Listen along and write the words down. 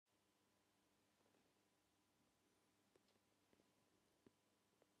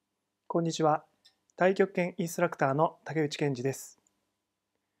こんにちは。太極拳インストラクターの竹内健二です。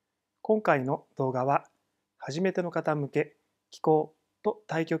今回の動画は、初めての方向け気功と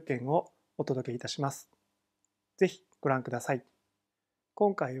太極拳をお届けいたします。ぜひご覧ください。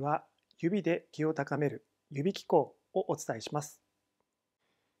今回は、指で気を高める指気功をお伝えします。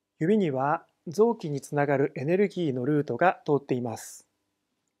指には臓器につながるエネルギーのルートが通っています。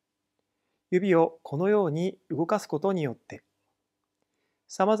指をこのように動かすことによって、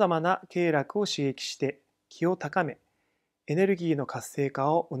さまざまな経絡を刺激して気を高め、エネルギーの活性化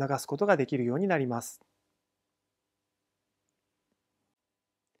を促すことができるようになります。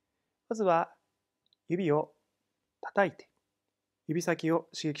まずは指を叩いて指先を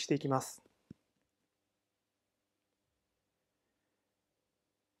刺激していきます。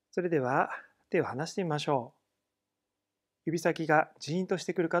それでは手を離してみましょう。指先がジーンとし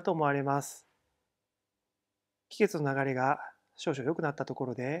てくるかと思われます。気血の流れが少々良くなったとこ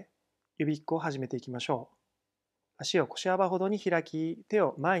ろで指1個を始めていきましょう。足を腰幅ほどに開き、手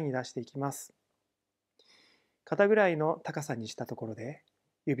を前に出していきます。肩ぐらいの高さにしたところで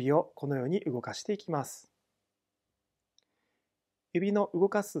指をこのように動かしていきます。指の動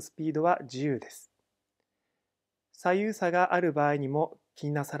かすスピードは自由です。左右差がある場合にも気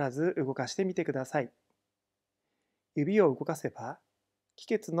になさらず動かしてみてください。指を動かせば気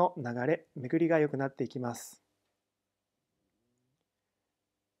血の流れ、巡りが良くなっていきます。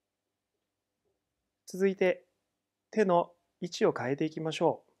続いて手の位置を変えていきまし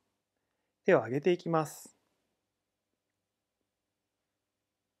ょう。手を上げていきます。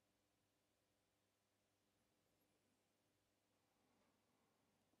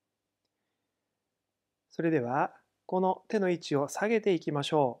それではこの手の位置を下げていきま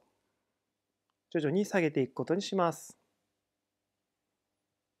しょう。徐々に下げていくことにします。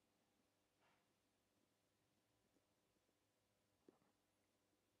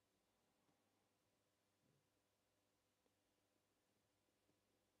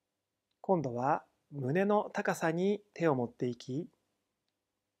今度は胸の高さに手を持っていき、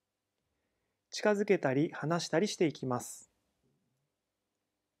近づけたり離したりしていきます。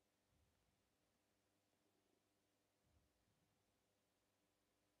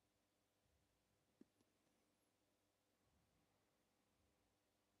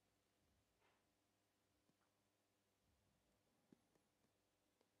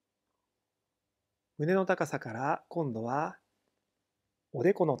胸の高さから今度はお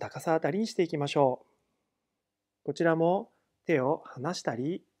でこの高さあたりにしていきましょう。こちらも手を離した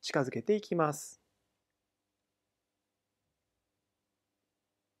り近づけていきます。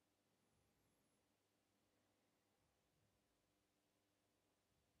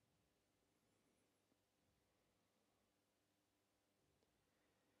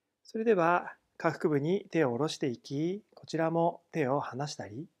それでは下腹部に手を下ろしていき、こちらも手を離した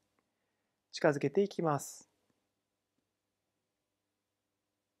り近づけていきます。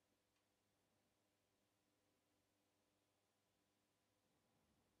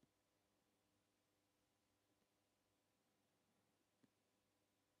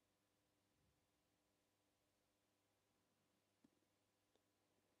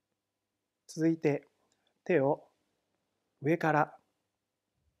続いて手を上から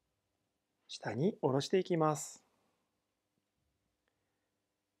下に下ろしていきます。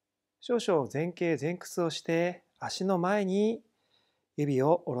少々前傾前屈をして足の前に指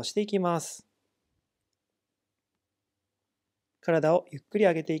を下ろしていきます。体をゆっくり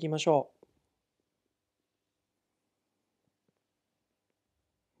上げていきましょ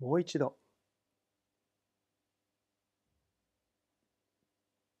う。もう一度。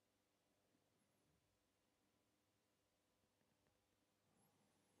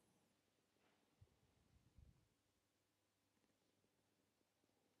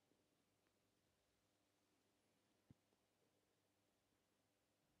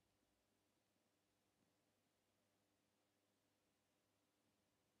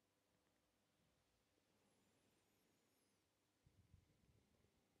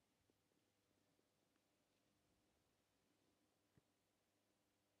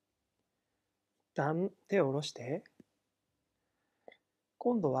一旦手を下ろして、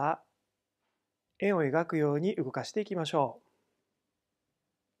今度は円を描くように動かしていきましょ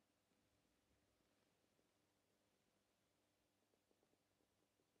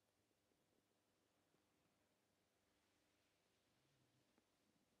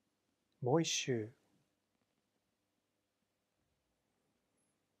う。もう一周。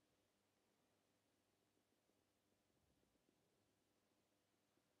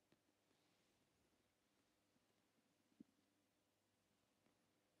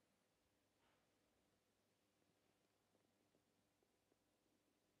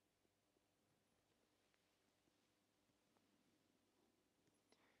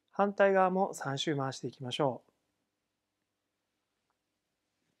反対側も3周回していきましょう。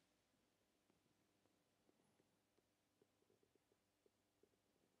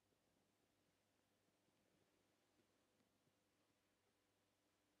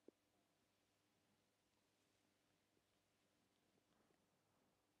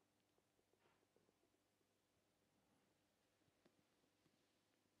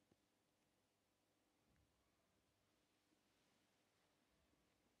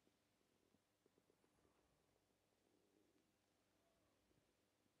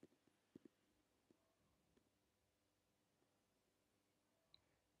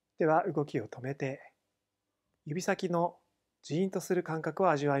では動きを止めて、指先のジーンとする感覚を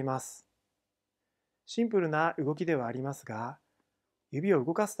味わいます。シンプルな動きではありますが、指を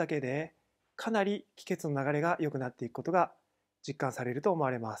動かすだけでかなり気血の流れが良くなっていくことが実感されると思わ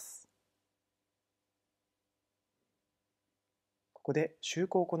れます。ここで収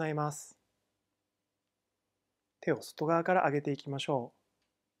弧を行います。手を外側から上げていきましょう。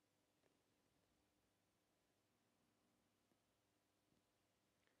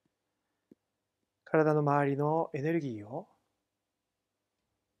体の周りのエネルギーを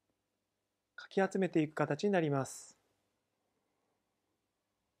かき集めていく形になります。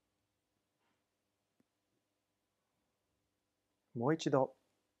もう一度。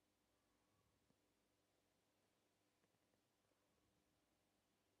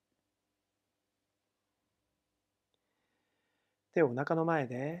手をお腹の前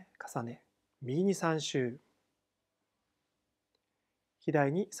で重ね、右に3周、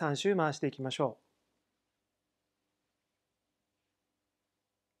左に3周回していきましょう。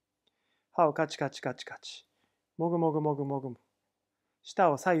歯をカチカチカチカチ、もぐもぐもぐもぐ。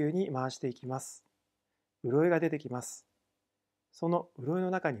舌を左右に回していきます。潤いが出てきます。その潤いの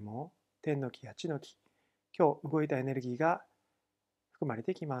中にも天の気や地の気、今日動いたエネルギーが含まれ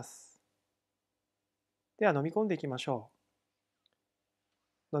てきます。では飲み込んでいきましょ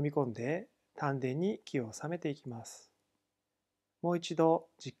う。飲み込んで丹田に気を収めていきます。もう一度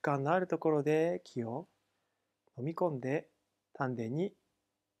実感のあるところで気を飲み込んで丹田に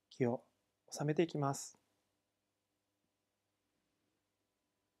気を収めていきます。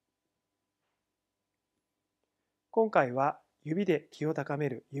今回は指で気を高め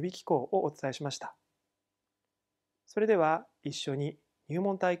る指気功をお伝えしました。それでは一緒に入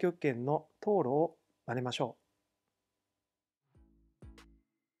門太極拳の通路を真似ましょう。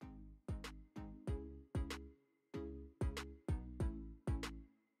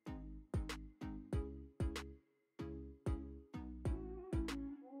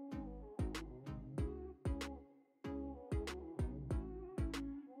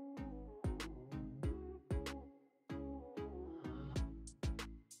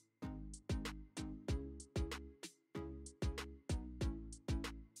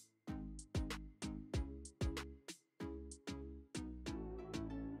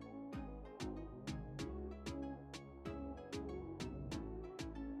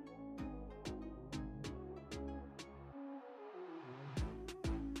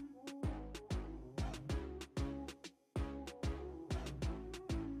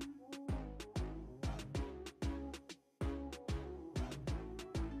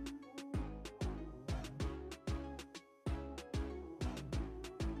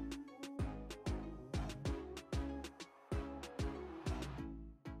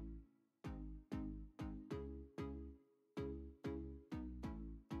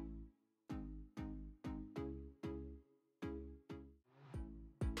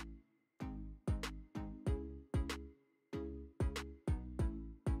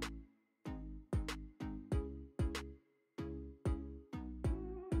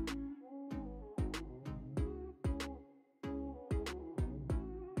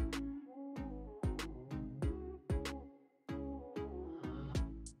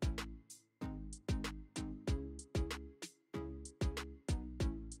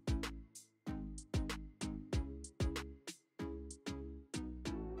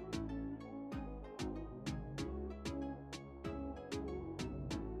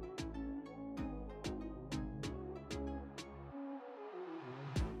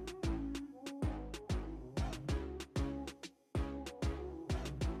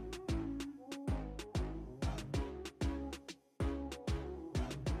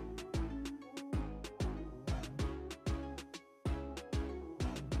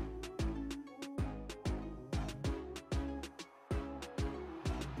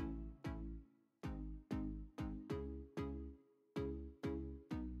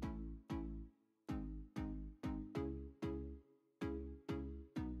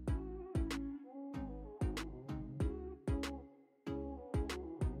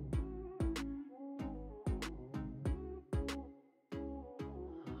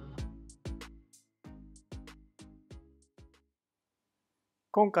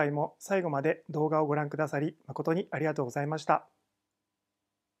今回も最後まで動画をご覧くださり誠にありがとうございました。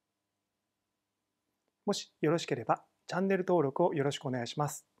もしよろしければチャンネル登録をよろしくお願いしま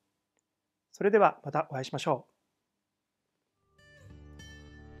す。それではまたお会いしましょう。